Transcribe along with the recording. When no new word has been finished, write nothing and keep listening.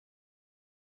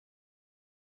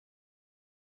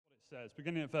says,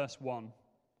 beginning at verse 1.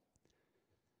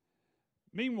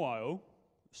 Meanwhile,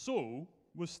 Saul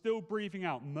was still breathing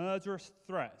out murderous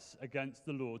threats against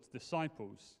the Lord's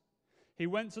disciples. He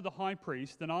went to the high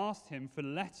priest and asked him for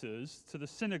letters to the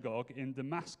synagogue in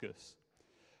Damascus,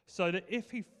 so that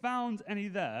if he found any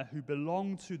there who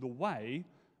belonged to the way,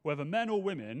 whether men or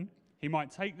women, he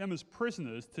might take them as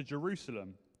prisoners to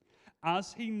Jerusalem.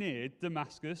 As he neared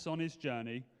Damascus on his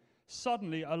journey,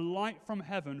 suddenly a light from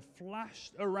heaven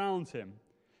flashed around him.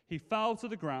 He fell to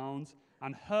the ground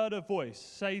and heard a voice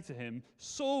say to him,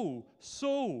 "Saul,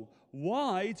 Saul,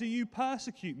 why do you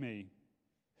persecute me?"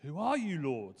 "Who are you,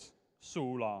 Lord?"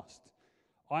 Saul asked.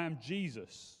 "I am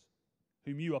Jesus,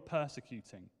 whom you are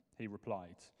persecuting," he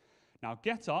replied. "Now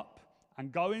get up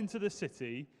and go into the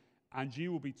city, and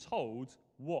you will be told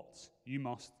what you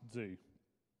must do."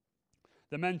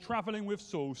 The men traveling with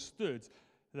Saul stood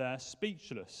there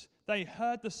speechless. They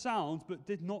heard the sound but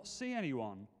did not see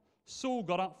anyone. Saul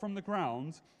got up from the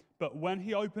ground, but when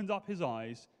he opened up his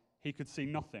eyes, he could see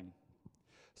nothing.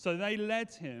 So they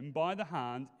led him by the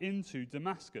hand into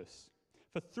Damascus.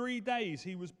 For 3 days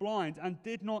he was blind and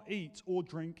did not eat or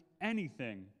drink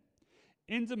anything.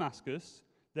 In Damascus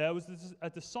there was a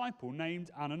disciple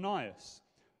named Ananias.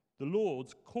 The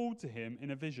Lord called to him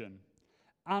in a vision.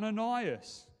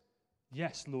 "Ananias."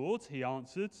 "Yes, Lord," he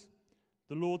answered.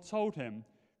 The Lord told him,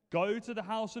 "Go to the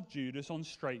house of Judas on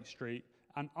Straight Street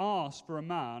and ask for a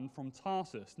man from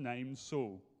Tarsus named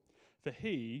Saul, for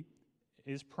he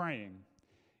is praying.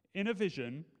 In a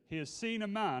vision, he has seen a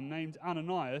man named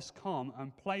Ananias come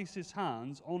and place his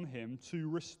hands on him to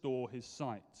restore his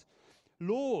sight."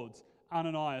 "Lord,"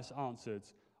 Ananias answered,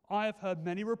 "I have heard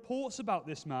many reports about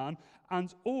this man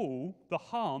and all the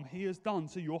harm he has done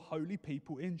to your holy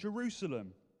people in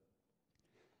Jerusalem.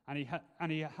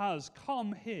 And he has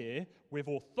come here with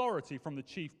authority from the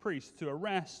chief priests to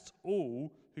arrest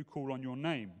all who call on your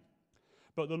name."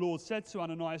 But the Lord said to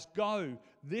Ananias, "Go,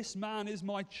 this man is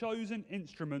my chosen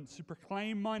instrument to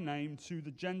proclaim my name to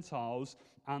the Gentiles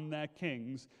and their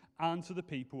kings and to the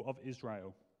people of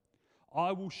Israel.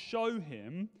 I will show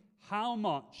him how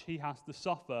much he has to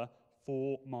suffer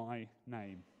for my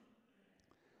name."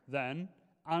 Then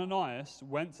Ananias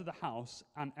went to the house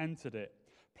and entered it.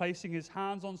 Placing his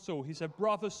hands on Saul, he said,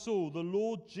 "Brother Saul, the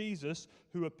Lord Jesus,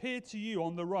 who appeared to you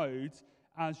on the road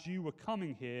as you were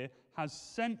coming here, has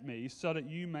sent me so that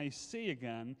you may see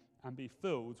again and be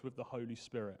filled with the Holy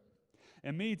Spirit."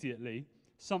 Immediately,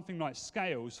 something like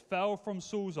scales fell from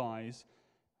Saul's eyes,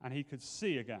 and he could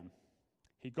see again.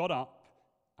 He got up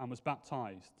and was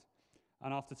baptized,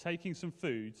 and after taking some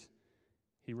food,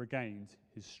 he regained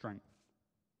his strength.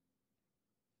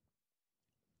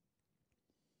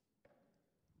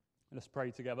 Let's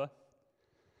pray together.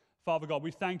 Father God,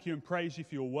 we thank you and praise you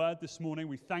for your word this morning.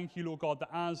 We thank you, Lord God, that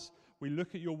as we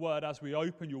look at your word, as we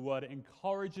open your word, it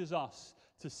encourages us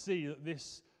to see that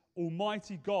this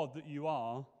almighty God that you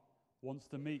are wants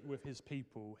to meet with his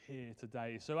people here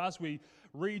today. So as we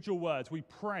read your words, we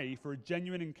pray for a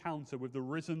genuine encounter with the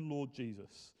risen Lord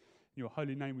Jesus. In your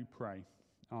holy name we pray.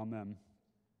 Amen.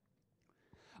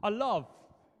 I love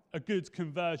a good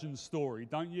conversion story,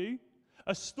 don't you?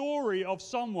 A story of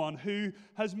someone who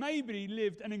has maybe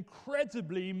lived an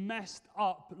incredibly messed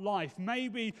up life.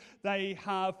 Maybe they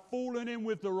have fallen in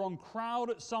with the wrong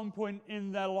crowd at some point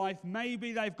in their life.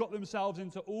 Maybe they've got themselves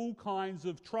into all kinds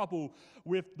of trouble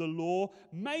with the law.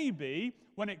 Maybe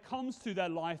when it comes to their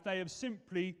life, they have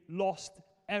simply lost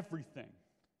everything.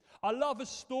 I love a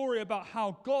story about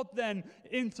how God then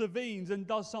intervenes and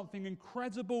does something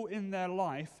incredible in their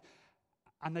life,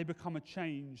 and they become a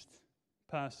changed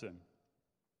person.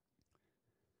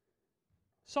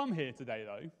 Some here today,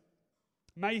 though,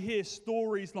 may hear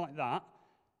stories like that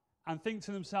and think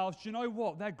to themselves, "Do you know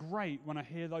what? They're great when I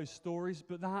hear those stories,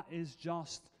 but that is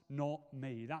just not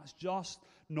me. That's just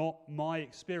not my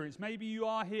experience." Maybe you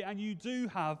are here and you do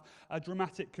have a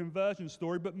dramatic conversion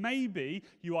story, but maybe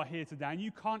you are here today and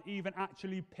you can't even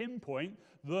actually pinpoint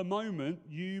the moment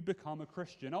you become a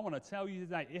Christian. I want to tell you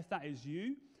today, if that is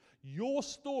you, your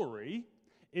story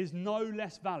is no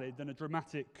less valid than a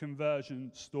dramatic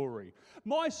conversion story.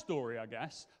 My story, I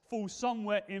guess, falls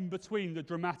somewhere in between the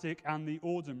dramatic and the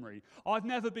ordinary. I've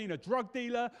never been a drug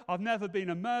dealer. I've never been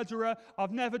a murderer.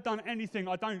 I've never done anything,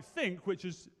 I don't think, which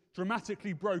has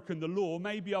dramatically broken the law.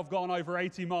 Maybe I've gone over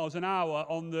 80 miles an hour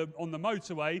on the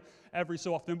motorway every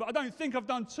so often, but I don't think I've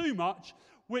done too much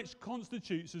which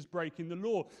constitutes as breaking the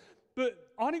law.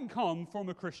 But I didn't come from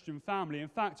a Christian family. In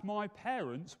fact, my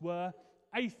parents were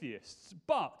atheists.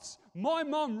 But my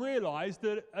mum realised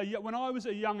that when I was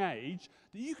at a young age,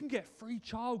 that you can get free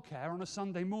childcare on a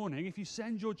Sunday morning if you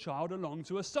send your child along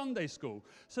to a Sunday school.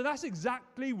 So that's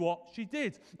exactly what she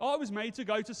did. I was made to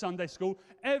go to Sunday school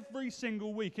every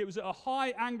single week. It was at a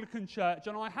high Anglican church,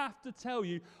 and I have to tell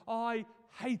you, I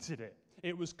hated it.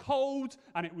 It was cold,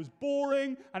 and it was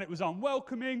boring, and it was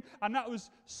unwelcoming, and that was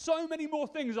so many more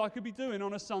things I could be doing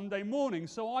on a Sunday morning.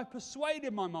 So I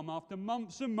persuaded my mum, after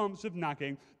months and months of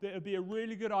nagging, that it would be a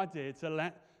really good idea to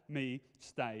let me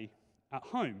stay at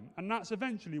home. And that's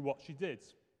eventually what she did.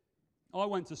 I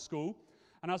went to school,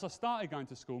 and as I started going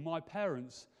to school, my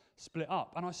parents split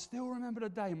up. And I still remember the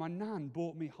day my nan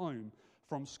brought me home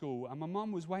from school, and my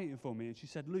mum was waiting for me, and she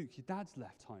said, "Luke, your dad's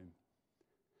left home."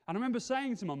 And I remember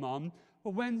saying to my mum,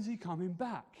 "Well, when's he coming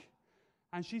back?"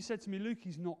 And she said to me, "Luke,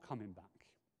 he's not coming back."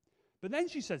 But then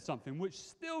she said something which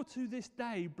still to this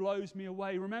day blows me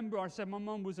away. Remember, I said my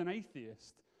mum was an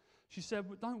atheist. She said,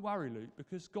 "Well, don't worry, Luke,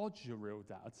 because God's your real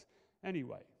dad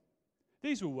anyway."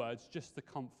 These were words just to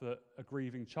comfort a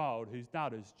grieving child whose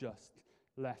dad has just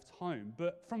left home.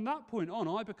 But from that point on,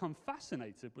 I become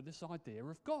fascinated with this idea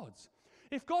of God.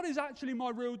 If God is actually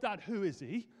my real dad, who is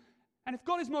he? And if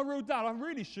God is my real dad, I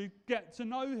really should get to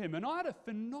know him. And I had a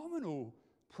phenomenal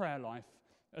prayer life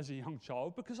as a young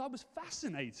child because I was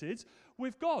fascinated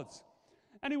with God.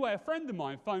 Anyway, a friend of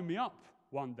mine phoned me up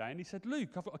one day and he said,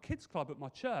 "Luke, I've got a kids club at my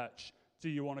church. Do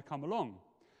you want to come along?"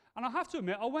 And I have to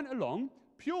admit, I went along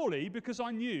purely because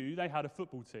I knew they had a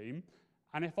football team.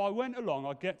 And if I went along,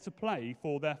 I'd get to play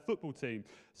for their football team.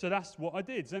 So that's what I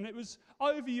did. And it was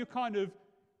over your kind of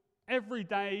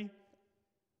everyday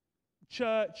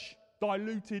church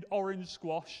diluted orange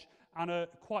squash and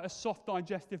quite a soft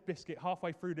digestive biscuit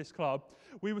halfway through this club.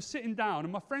 We were sitting down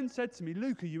and my friend said to me,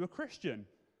 "Luke, are you a Christian?"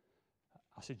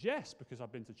 I said, "Yes," because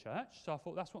I've been to church. So I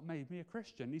thought that's what made me a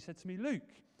Christian. He said to me,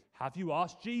 "Luke, have you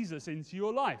asked Jesus into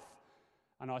your life?"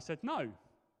 And I said, "No."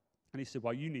 And he said,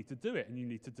 "Well, you need to do it, and you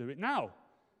need to do it now."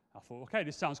 I thought, okay,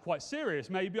 this sounds quite serious.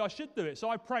 Maybe I should do it. So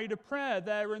I prayed a prayer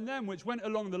there and then, which went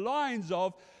along the lines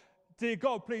of, "Dear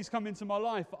God, please come into my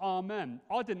life. Amen."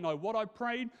 I didn't know what I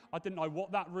prayed. I didn't know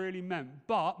what that really meant.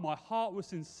 But my heart was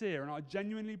sincere, and I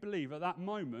genuinely believe at that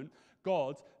moment,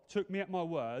 God took me at my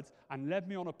word and led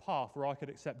me on a path where I could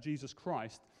accept Jesus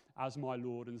Christ as my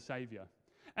Lord and Savior.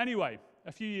 Anyway,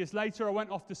 a few years later, I went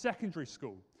off to secondary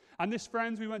school. And this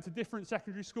friend, we went to different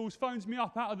secondary schools, phones me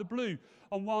up out of the blue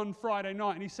on one Friday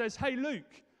night, and he says, "Hey,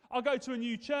 Luke, I go to a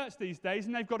new church these days,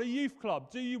 and they've got a youth club.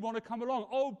 Do you want to come along?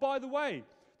 Oh, by the way,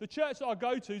 the church that I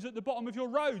go to is at the bottom of your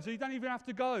road, so you don't even have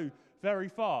to go very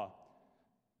far."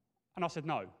 And I said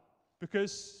no,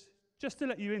 because just to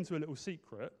let you into a little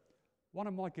secret, one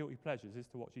of my guilty pleasures is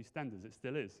to watch EastEnders. It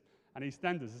still is. And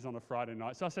EastEnders is on a Friday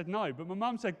night. So I said no, but my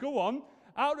mum said, "Go on,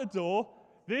 out the door.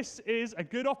 This is a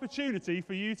good opportunity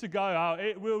for you to go out.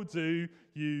 It will do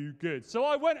you good." So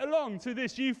I went along to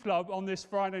this youth club on this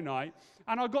Friday night,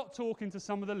 and I got talking to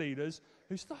some of the leaders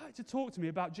who started to talk to me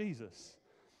about Jesus.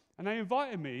 And they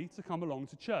invited me to come along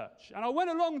to church. And I went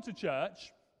along to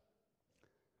church.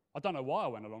 I don't know why I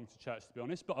went along to church, to be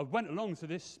honest, but I went along to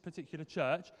this particular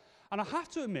church. And I have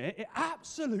to admit, it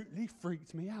absolutely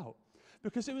freaked me out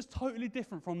because it was totally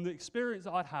different from the experience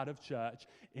that I'd had of church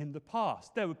in the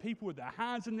past. There were people with their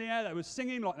hands in the air. They were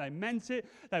singing like they meant it.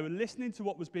 They were listening to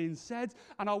what was being said.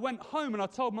 And I went home and I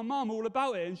told my mum all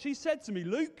about it. And she said to me,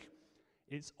 "Luke,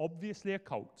 it's obviously a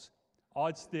cult.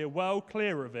 I'd steer well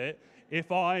clear of it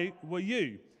if I were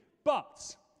you."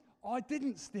 But I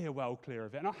didn't steer well clear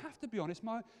of it. And I have to be honest,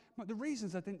 the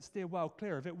reasons I didn't steer well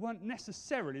clear of it weren't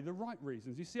necessarily the right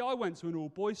reasons. You see, I went to an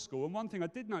all-boys school, and one thing I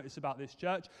did notice about this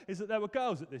church is that there were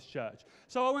girls at this church.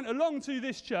 So I went along to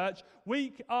this church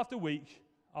week after week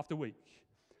after week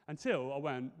until I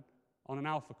went on an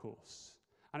Alpha course.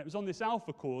 And it was on this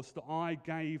Alpha course that I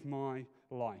gave my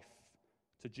life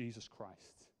to Jesus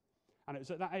Christ. And it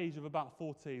was at that age of about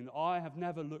 14 that I have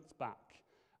never looked back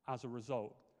as a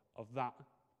result of that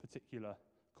particular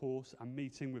course and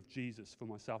meeting with Jesus for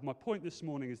myself. My point this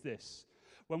morning is this.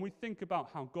 When we think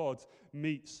about how God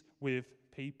meets with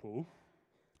people,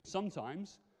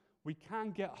 sometimes we can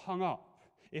get hung up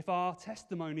if our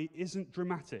testimony isn't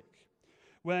dramatic.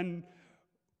 When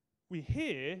we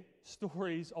hear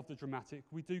stories of the dramatic,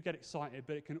 we do get excited,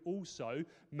 but it can also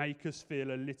make us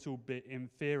feel a little bit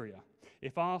inferior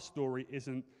if our story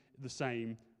isn't the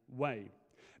same way.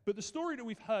 But the story that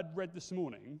we've heard read this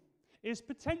morning is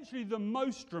potentially the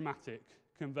most dramatic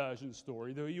conversion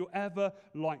story that you'll ever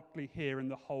likely hear in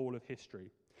the whole of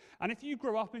history. And if you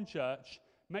grew up in church,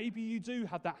 Maybe you do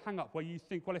have that hang-up where you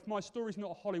think, well, if my story's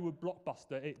not a Hollywood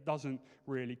blockbuster, it doesn't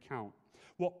really count.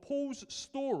 What Paul's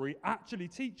story actually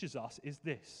teaches us is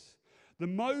this: the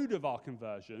mode of our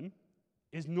conversion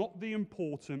is not the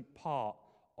important part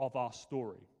of our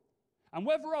story. And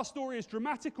whether our story is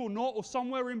dramatic or not, or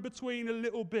somewhere in between a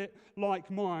little bit like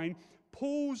mine,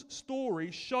 Paul's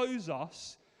story shows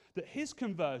us that his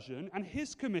conversion and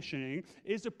his commissioning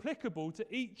is applicable to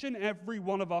each and every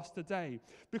one of us today.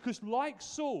 Because like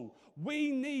Saul,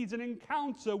 we need an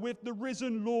encounter with the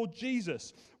risen Lord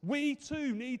Jesus. We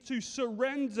too need to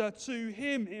surrender to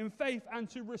him in faith and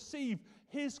to receive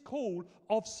his call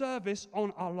of service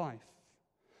on our life.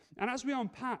 And as we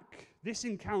unpack this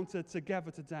encounter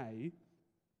together today,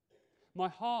 my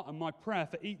heart and my prayer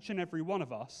for each and every one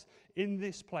of us in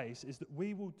this place is that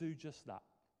we will do just that.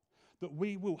 That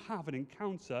we will have an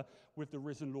encounter with the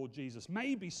risen Lord Jesus.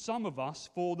 Maybe some of us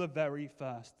for the very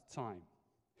first time.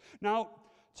 Now,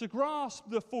 to grasp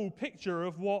the full picture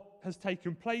of what has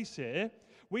taken place here,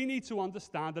 we need to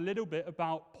understand a little bit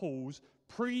about Paul's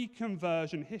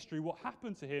pre-conversion history, what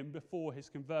happened to him before his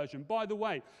conversion. By the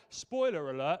way,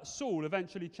 spoiler alert, Saul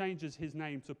eventually changes his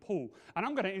name to Paul. And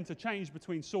I'm going to interchange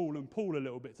between Saul and Paul a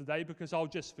little bit today because I'll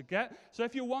just forget. So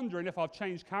if you're wondering if I've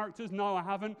changed characters, no, I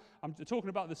haven't. I'm talking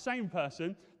about the same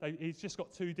person. He's just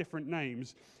got two different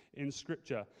names in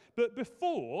Scripture. But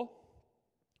before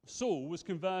Saul was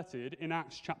converted in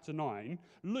Acts chapter 9,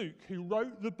 Luke, who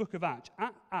wrote the book of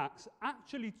Acts,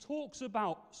 actually talks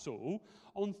about Saul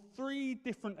on 3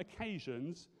 different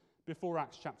occasions before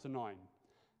Acts chapter 9.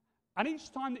 And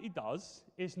each time that he does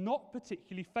is not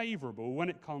particularly favourable when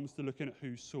it comes to looking at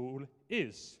who Saul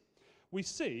is. We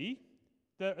see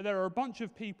that there are a bunch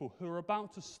of people who are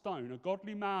about to stone a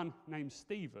godly man named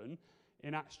Stephen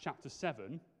in Acts chapter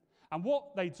 7. And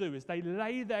what they do is they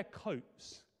lay their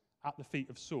coats at the feet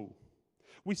of Saul.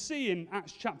 We see in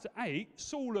Acts chapter 8,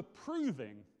 Saul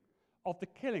approving of the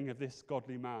killing of this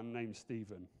godly man named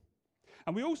Stephen.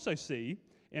 And we also see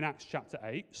in Acts chapter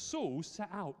 8, Saul set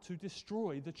out to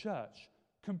destroy the church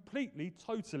completely,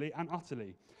 totally, and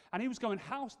utterly. And he was going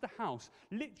house to house,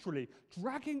 literally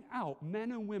dragging out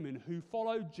men and women who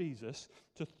followed Jesus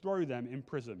to throw them in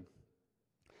prison.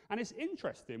 And it's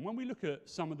interesting when we look at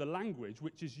some of the language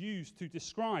which is used to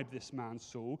describe this man,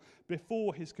 Saul,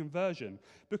 before his conversion,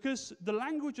 because the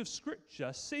language of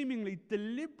Scripture seemingly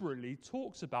deliberately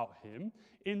talks about him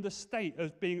in the state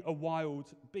of being a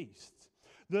wild beast.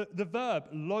 The verb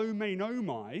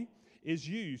lomenomai is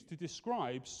used to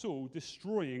describe Saul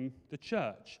destroying the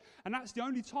church. And that's the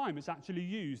only time it's actually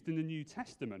used in the New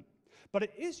Testament. But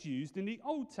it is used in the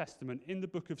Old Testament in the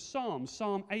book of Psalms.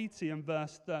 Psalm 80 and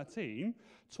verse 13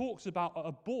 talks about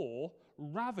a boar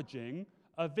ravaging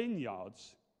a vineyard.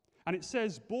 And it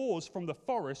says, boars from the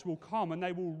forest will come and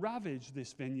they will ravage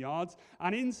this vineyard,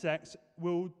 and insects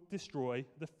will destroy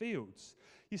the fields.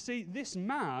 You see, this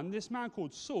man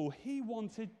called Saul, he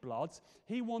wanted blood.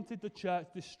 He wanted the church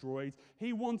destroyed.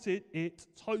 He wanted it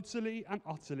totally and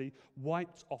utterly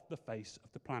wiped off the face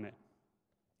of the planet.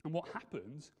 And what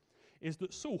happened is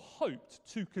that Saul hoped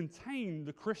to contain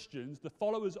the Christians, the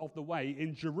followers of the way,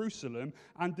 in Jerusalem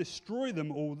and destroy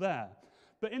them all there.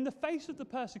 But in the face of the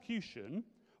persecution,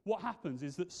 what happens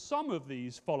is that some of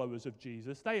these followers of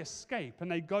Jesus, they escape and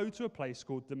they go to a place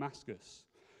called Damascus.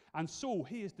 And Saul,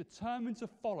 he is determined to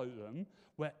follow them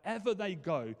wherever they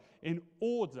go in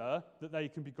order that they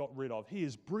can be got rid of. He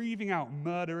is breathing out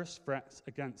murderous threats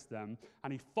against them,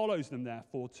 and he follows them,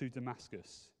 therefore, to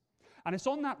Damascus. And it's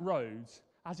on that road,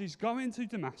 as he's going to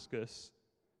Damascus,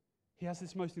 he has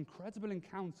this most incredible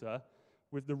encounter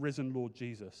with the risen Lord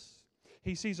Jesus.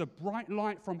 He sees a bright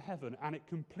light from heaven, and it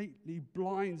completely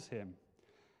blinds him.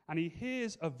 And he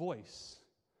hears a voice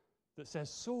that says,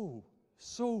 Saul,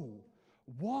 Saul,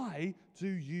 why do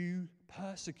you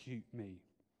persecute me?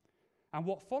 And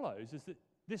what follows is that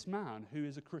this man, who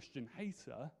is a Christian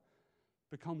hater,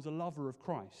 becomes a lover of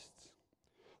Christ.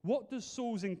 What does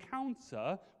Saul's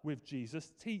encounter with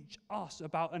Jesus teach us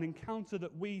about an encounter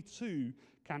that we too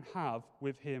can have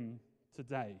with him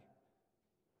today?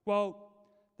 Well,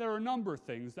 there are a number of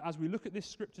things that as we look at this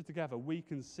scripture together, we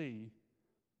can see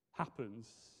happens,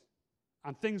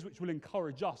 and things which will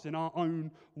encourage us in our own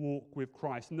walk with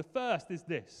Christ. And the first is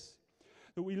this,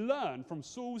 that we learn from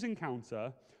Saul's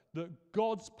encounter that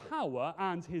God's power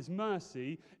and his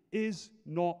mercy is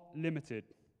not limited.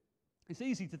 It's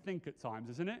easy to think at times,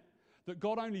 isn't it? That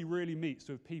God only really meets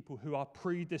with people who are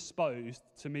predisposed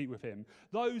to meet with him.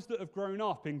 Those that have grown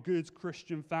up in good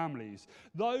Christian families.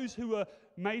 Those who are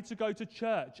made to go to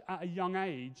church at a young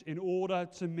age in order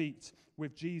to meet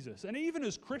with Jesus. And even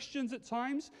as Christians at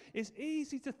times, it's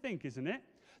easy to think, isn't it,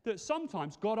 that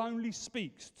sometimes God only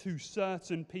speaks to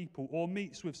certain people or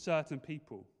meets with certain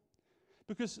people.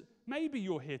 Because maybe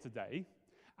you're here today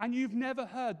and you've never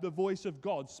heard the voice of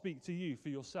God speak to you for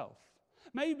yourself.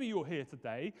 Maybe you're here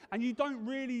today and you don't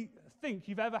really think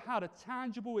you've ever had a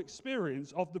tangible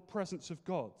experience of the presence of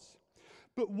God.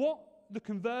 But what the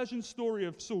conversion story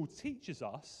of Saul teaches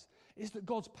us is that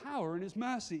God's power and his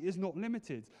mercy is not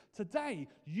limited. Today,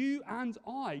 you and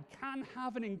I can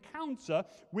have an encounter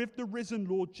with the risen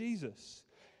Lord Jesus.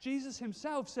 Jesus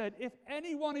himself said, "If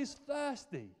anyone is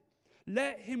thirsty,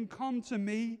 let him come to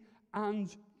me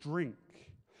and drink.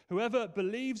 Whoever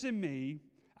believes in me,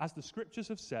 as the scriptures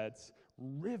have said,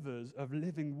 rivers of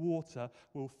living water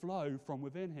will flow from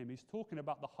within him." He's talking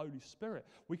about the Holy Spirit.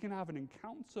 We can have an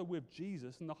encounter with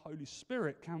Jesus, and the Holy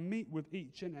Spirit can meet with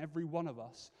each and every one of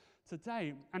us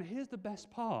today. And here's the best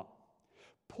part.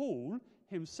 Paul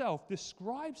himself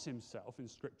describes himself in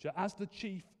Scripture as the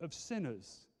chief of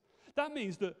sinners. That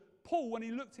means that Paul, when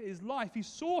he looked at his life, he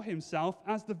saw himself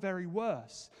as the very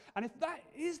worst. And if that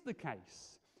is the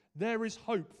case, there is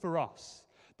hope for us.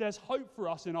 There's hope for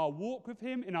us in our walk with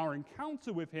him, in our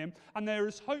encounter with him, and there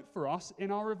is hope for us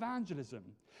in our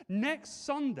evangelism. Next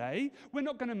Sunday, we're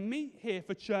not going to meet here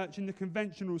for church in the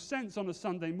conventional sense on a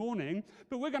Sunday morning,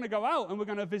 but we're going to go out and we're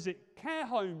going to visit care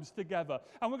homes together,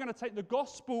 and we're going to take the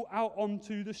gospel out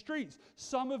onto the streets.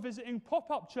 Some are visiting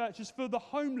pop-up churches for the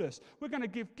homeless. We're going to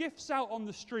give gifts out on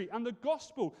the street and the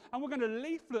gospel, and we're going to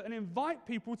leaflet and invite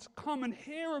people to come and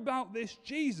hear about this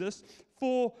Jesus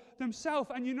for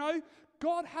themselves. And you know,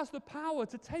 God has the power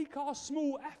to take our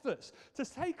small efforts, to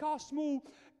take our small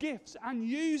gifts and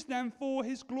use them for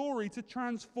his glory to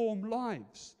transform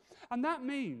lives. And that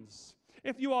means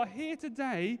if you are here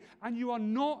today and you are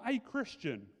not a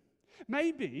Christian,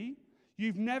 maybe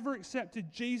you've never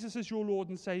accepted Jesus as your Lord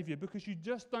and Savior because you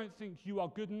just don't think you are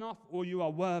good enough or you are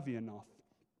worthy enough.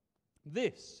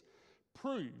 This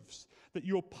proves that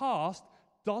your past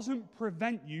doesn't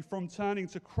prevent you from turning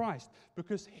to Christ,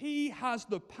 because he has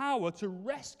the power to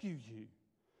rescue you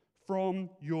from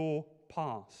your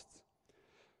past.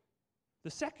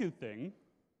 The second thing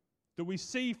that we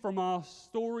see from our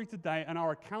story today and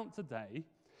our account today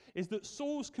is that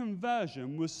Saul's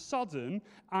conversion was sudden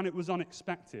and it was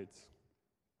unexpected.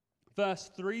 Verse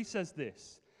 3 says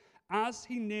this: "As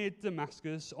he neared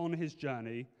Damascus on his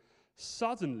journey,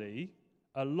 suddenly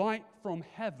a light from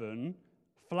heaven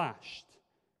flashed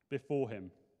before him."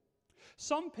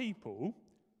 Some people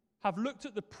have looked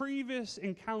at the previous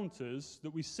encounters that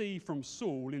we see from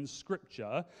Saul in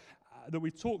Scripture that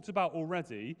we talked about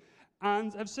already,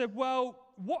 and have said,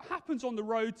 well, what happens on the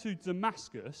road to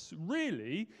Damascus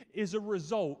really is a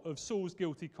result of Saul's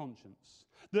guilty conscience.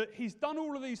 That he's done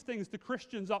all of these things to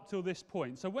Christians up till this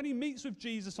point. So when he meets with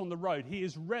Jesus on the road, he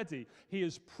is ready. He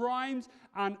is primed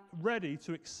and ready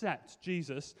to accept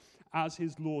Jesus as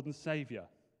his Lord and Savior.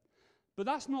 But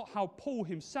that's not how Paul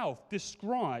himself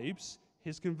describes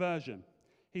his conversion.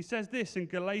 He says this in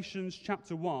Galatians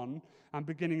chapter 1 and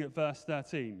beginning at verse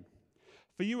 13.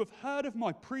 "For you have heard of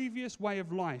my previous way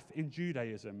of life in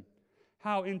Judaism,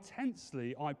 how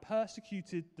intensely I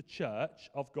persecuted the church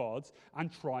of God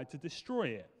and tried to destroy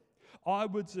it. I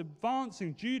was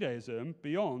advancing Judaism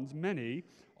beyond many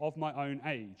of my own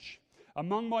age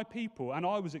among my people, and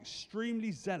I was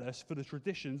extremely zealous for the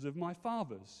traditions of my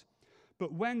fathers.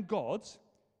 But when God,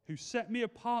 who set me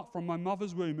apart from my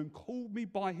mother's womb and called me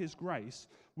by his grace,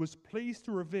 was pleased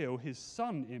to reveal his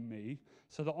Son in me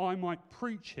so that I might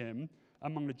preach him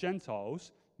among the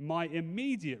Gentiles, my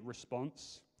immediate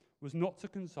response was not to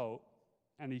consult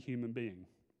any human being."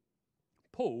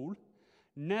 Paul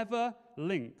never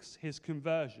links his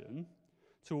conversion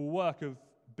to a work of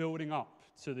building up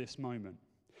to this moment.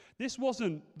 This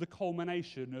wasn't the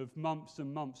culmination of months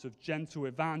and months of gentle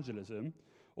evangelism,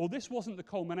 or this wasn't the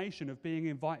culmination of being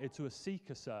invited to a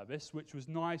seeker service, which was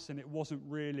nice and it wasn't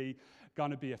really going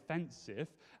to be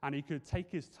offensive, and he could take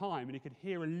his time and he could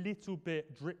hear a little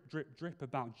bit drip, drip, drip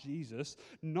about Jesus.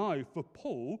 No, for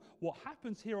Paul, what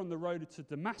happens here on the road to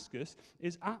Damascus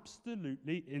is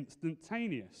absolutely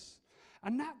instantaneous.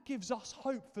 And that gives us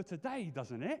hope for today,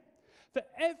 doesn't it? For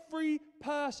every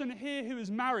person here who is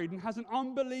married and has an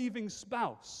unbelieving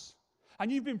spouse,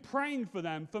 and you've been praying for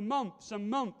them for months and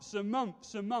months and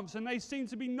months and months, and they seem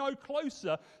to be no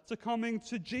closer to coming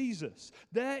to Jesus,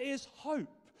 there is hope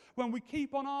when we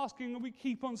keep on asking and we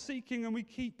keep on seeking and we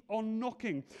keep on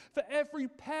knocking. For every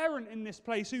parent in this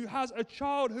place who has a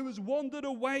child who has wandered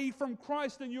away from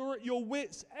Christ and you're at your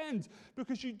wit's end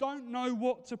because you don't know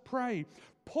what to pray,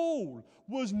 Paul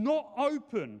was not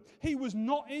open, he was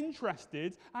not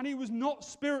interested, and he was not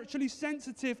spiritually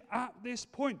sensitive at this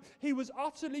point. He was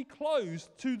utterly closed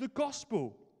to the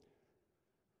gospel.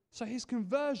 So his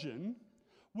conversion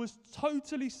was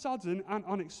totally sudden and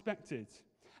unexpected.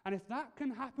 And if that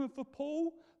can happen for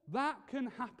Paul, that can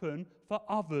happen for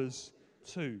others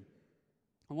too.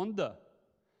 I wonder,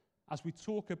 as we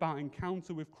talk about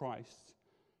encounter with Christ,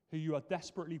 who you are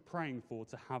desperately praying for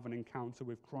to have an encounter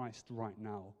with Christ right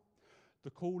now.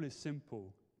 The call is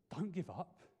simple. Don't give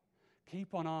up.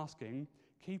 Keep on asking,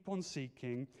 keep on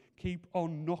seeking, keep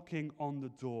on knocking on the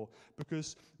door.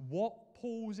 Because what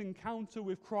Paul's encounter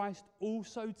with Christ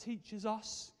also teaches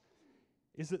us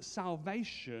is that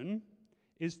salvation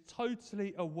is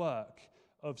totally a work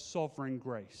of sovereign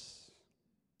grace.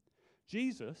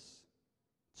 Jesus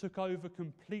took over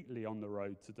completely on the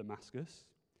road to Damascus.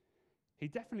 He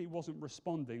definitely wasn't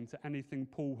responding to anything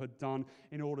Paul had done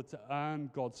in order to earn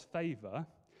God's favor.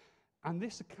 And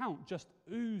this account just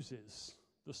oozes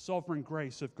the sovereign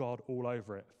grace of God all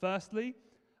over it. Firstly,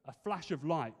 a flash of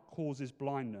light causes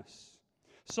blindness.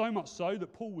 So much so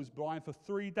that Paul was blind for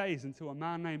 3 days until a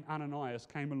man named Ananias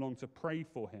came along to pray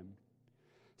for him.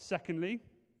 Secondly,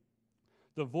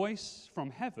 the voice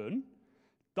from heaven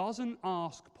doesn't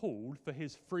ask Paul for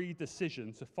his free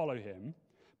decision to follow him,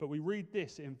 but we read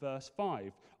this in verse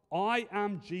 5. I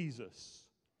am Jesus,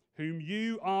 whom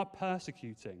you are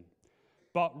persecuting,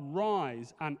 but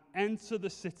rise and enter the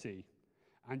city,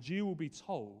 and you will be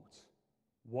told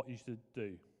what you should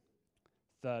do.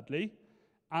 Thirdly,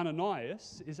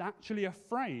 Ananias is actually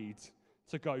afraid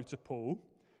to go to Paul,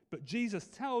 but Jesus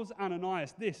tells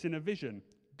Ananias this in a vision.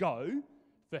 Go,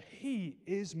 for he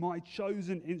is my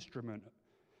chosen instrument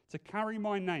to carry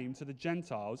my name to the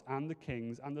Gentiles and the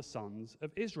kings and the sons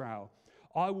of Israel.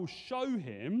 I will show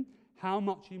him how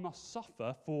much he must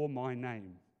suffer for my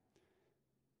name.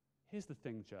 Here's the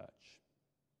thing, church.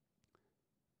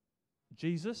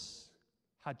 Jesus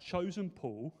had chosen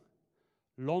Paul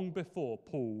long before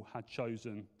Paul had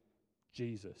chosen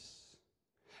Jesus.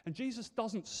 And Jesus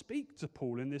doesn't speak to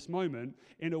Paul in this moment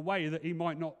in a way that he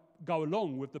might not go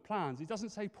along with the plans. He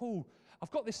doesn't say, Paul, I've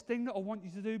got this thing that I want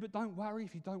you to do, but don't worry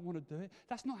if you don't want to do it.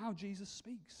 That's not how Jesus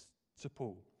speaks to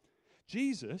Paul.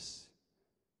 Jesus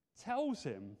tells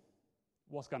him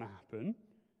what's going to happen,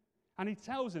 and he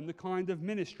tells him the kind of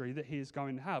ministry that he is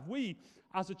going to have. We,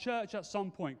 as a church, at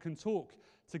some point can talk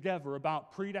together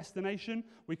about predestination.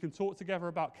 We can talk together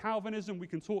about Calvinism. We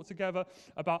can talk together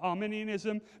about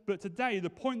Arminianism. But today, the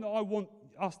point that I want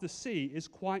us to see is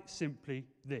quite simply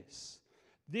this.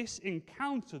 This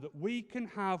encounter that we can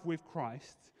have with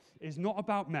Christ is not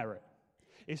about merit.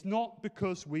 It's not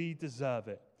because we deserve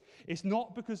it. It's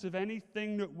not because of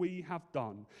anything that we have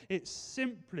done. It's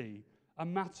simply a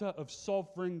matter of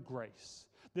sovereign grace.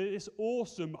 That this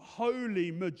awesome, holy,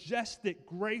 majestic,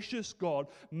 gracious God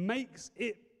makes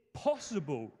it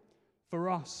possible for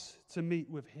us to meet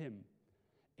with him,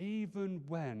 even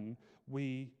when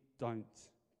we don't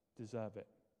deserve it.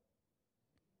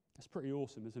 That's pretty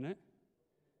awesome, isn't it?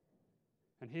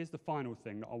 And here's the final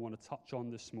thing that I want to touch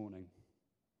on this morning.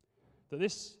 That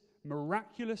this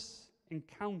miraculous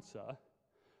encounter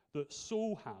that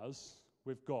Saul has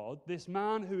with God, this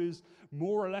man who is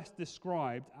more or less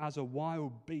described as a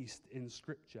wild beast in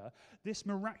Scripture, this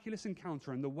miraculous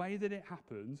encounter and the way that it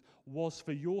happened was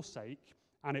for your sake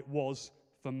and it was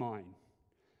for mine.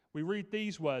 We read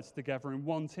these words together in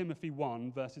 1 Timothy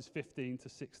 1, verses 15 to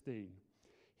 16.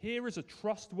 Here is a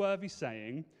trustworthy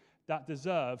saying that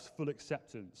deserves full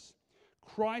acceptance.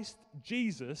 Christ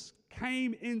Jesus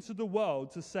came into the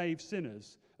world to save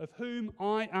sinners, of whom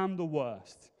I am the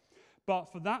worst.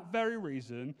 But for that very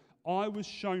reason, I was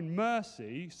shown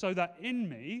mercy so that in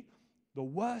me, the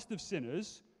worst of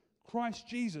sinners, Christ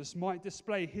Jesus might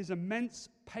display his immense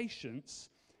patience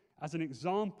as an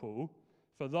example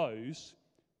for those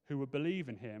who would believe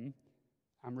in him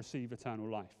and receive eternal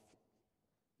life.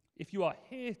 If you are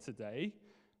here today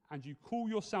and you call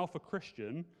yourself a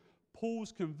Christian,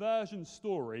 Paul's conversion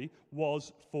story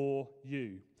was for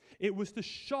you. It was to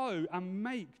show and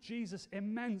make Jesus'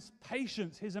 immense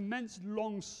patience, his immense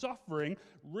long-suffering,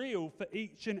 real for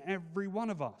each and every one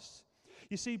of us.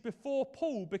 You see, before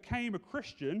Paul became a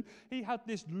Christian, he had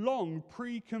this long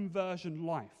pre-conversion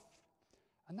life.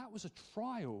 And that was a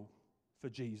trial for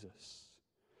Jesus.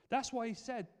 That's why he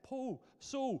said,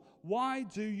 Saul, why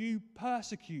do you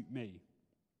persecute me?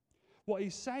 What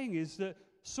he's saying is that,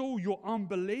 Saul, your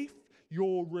unbelief,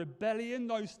 your rebellion,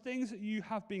 those things that you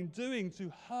have been doing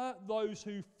to hurt those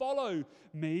who follow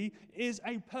me is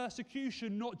a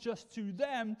persecution not just to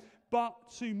them, but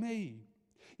to me.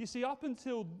 You see, up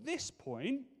until this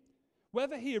point,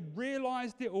 whether he had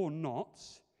realized it or not,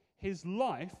 his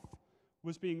life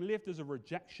was being lived as a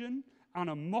rejection and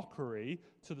a mockery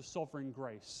to the sovereign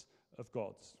grace of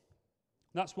God.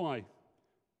 That's why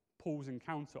Paul's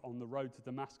encounter on the road to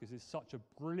Damascus is such a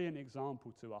brilliant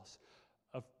example to us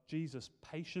of Jesus'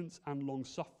 patience and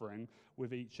long-suffering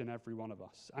with each and every one of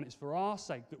us. And it's for our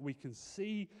sake that we can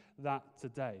see that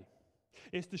today.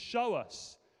 It's to show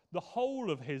us the whole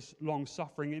of his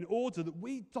long-suffering in order that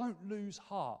we don't lose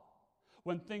heart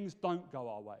when things don't go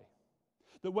our way.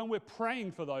 That when we're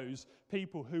praying for those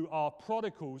people who are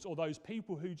prodigals or those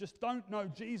people who just don't know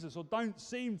Jesus or don't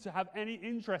seem to have any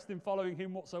interest in following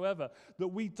him whatsoever, that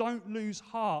we don't lose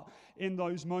heart in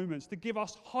those moments, to give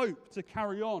us hope to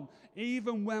carry on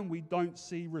even when we don't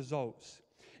see results.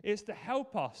 It's to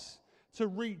help us to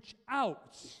reach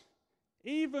out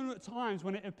even at times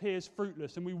when it appears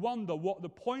fruitless and we wonder what the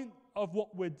point of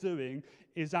what we're doing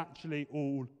is actually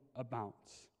all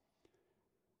about.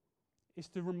 It's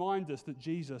to remind us that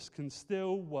Jesus can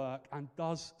still work and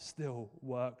does still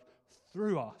work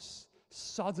through us,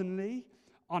 suddenly,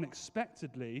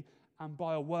 unexpectedly, and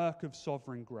by a work of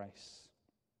sovereign grace.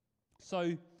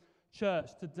 So, church,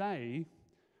 today,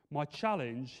 my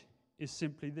challenge is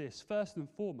simply this. First and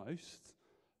foremost,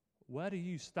 where do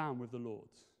you stand with the Lord?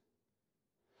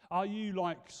 Are you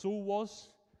like Saul was,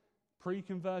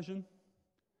 pre-conversion?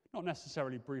 Not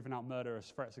necessarily breathing out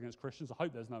murderous threats against Christians. I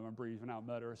hope there's no one breathing out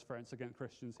murderous threats against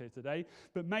Christians here today.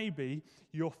 But maybe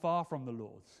you're far from the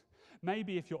Lord.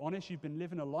 Maybe, if you're honest, you've been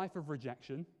living a life of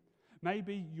rejection.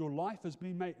 Maybe your life has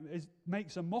been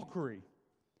makes a mockery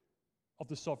of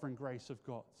the sovereign grace of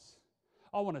God.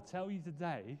 I want to tell you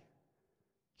today,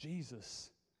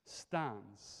 Jesus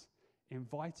stands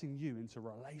inviting you into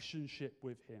relationship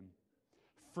with him.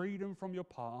 Freedom from your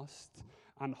past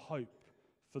and hope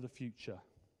for the future.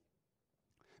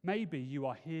 Maybe you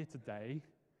are here today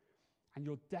and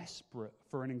you're desperate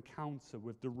for an encounter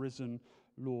with the risen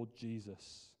Lord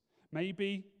Jesus.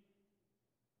 Maybe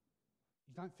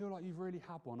you don't feel like you've really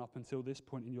had one up until this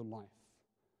point in your life.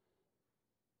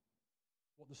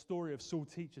 What the story of Saul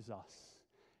teaches us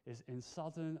is in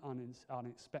sudden,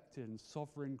 unexpected, and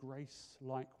sovereign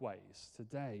grace-like ways,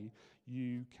 today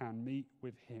you can meet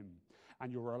with him,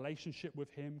 and your relationship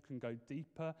with him can go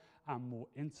deeper and more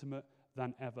intimate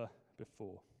than ever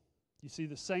before. You see,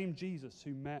 the same Jesus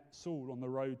who met Saul on the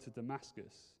road to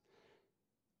Damascus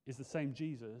is the same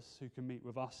Jesus who can meet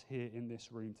with us here in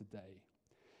this room today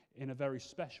in a very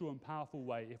special and powerful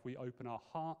way if we open our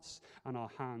hearts and our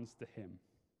hands to him.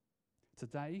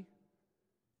 Today,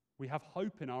 we have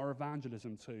hope in our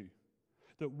evangelism too,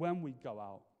 that when we go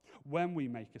out, when we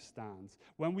make a stand,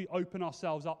 when we open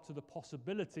ourselves up to the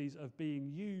possibilities of being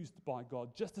used by God,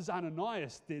 just as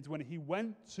Ananias did when he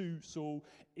went to Saul,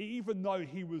 even though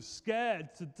he was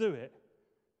scared to do it,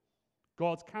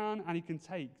 God can and he can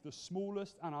take the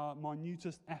smallest and our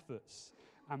minutest efforts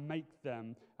and make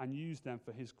them and use them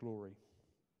for his glory.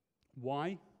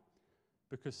 Why?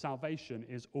 Because salvation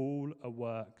is all a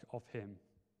work of him.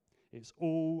 It's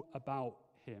all about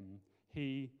him.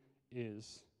 He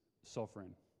is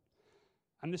sovereign.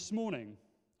 And this morning,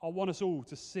 I want us all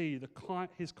to see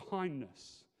his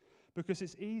kindness, because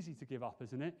it's easy to give up,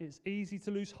 isn't it? It's easy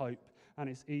to lose hope, and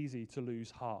it's easy to lose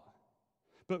heart.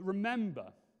 But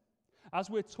remember,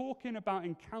 as we're talking about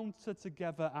encounter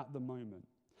together at the moment,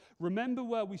 remember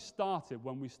where we started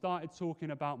when we started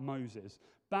talking about Moses,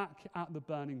 back at the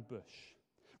burning bush.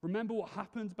 Remember what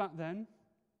happened back then?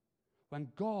 When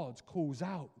God calls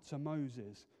out to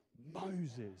Moses,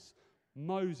 Moses,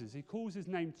 Moses. He calls his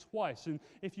name twice. And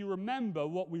if you remember,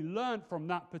 what we learned from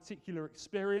that particular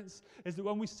experience is that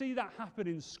when we see that happen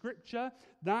in Scripture,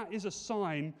 that is a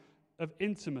sign of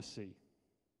intimacy.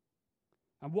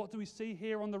 And what do we see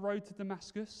here on the road to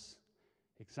Damascus?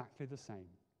 Exactly the same.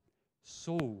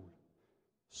 Saul,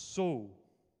 Saul.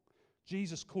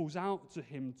 Jesus calls out to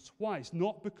him twice,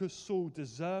 not because Saul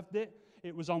deserved it.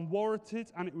 It was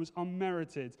unwarranted and it was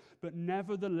unmerited. But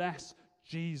nevertheless,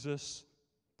 Jesus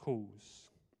calls.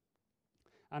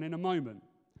 And in a moment,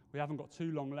 we haven't got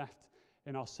too long left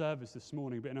in our service this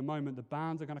morning, but in a moment the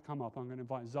band are going to come up. I'm going to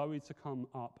invite Zoe to come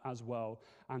up as well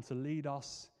and to lead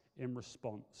us in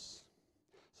response.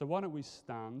 So why don't we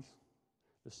stand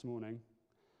this morning,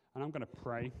 and I'm going to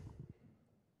pray.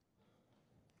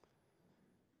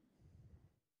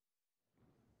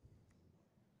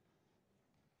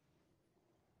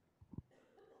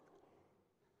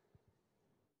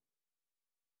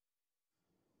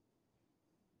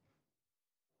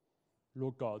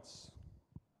 Lord God,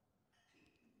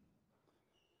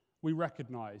 we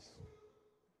recognize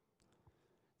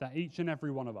that each and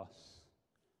every one of us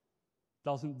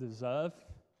doesn't deserve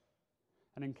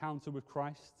an encounter with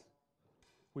Christ.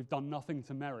 We've done nothing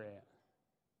to merit it.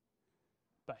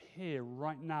 But here,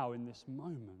 right now, in this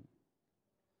moment,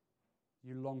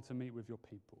 you long to meet with your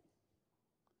people.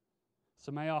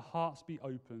 So may our hearts be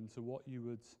open to what you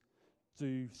would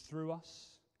do through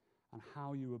us and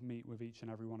how you would meet with each and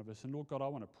every one of us. And Lord God, I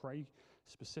want to pray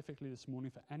specifically this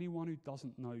morning for anyone who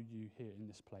doesn't know you here in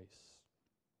this place.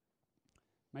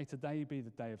 May today be the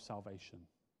day of salvation.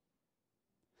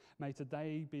 May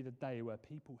today be the day where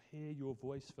people hear your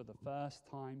voice for the first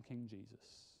time, King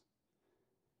Jesus.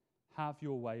 Have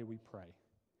your way, we pray.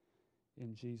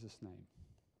 In Jesus' name,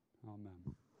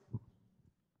 amen.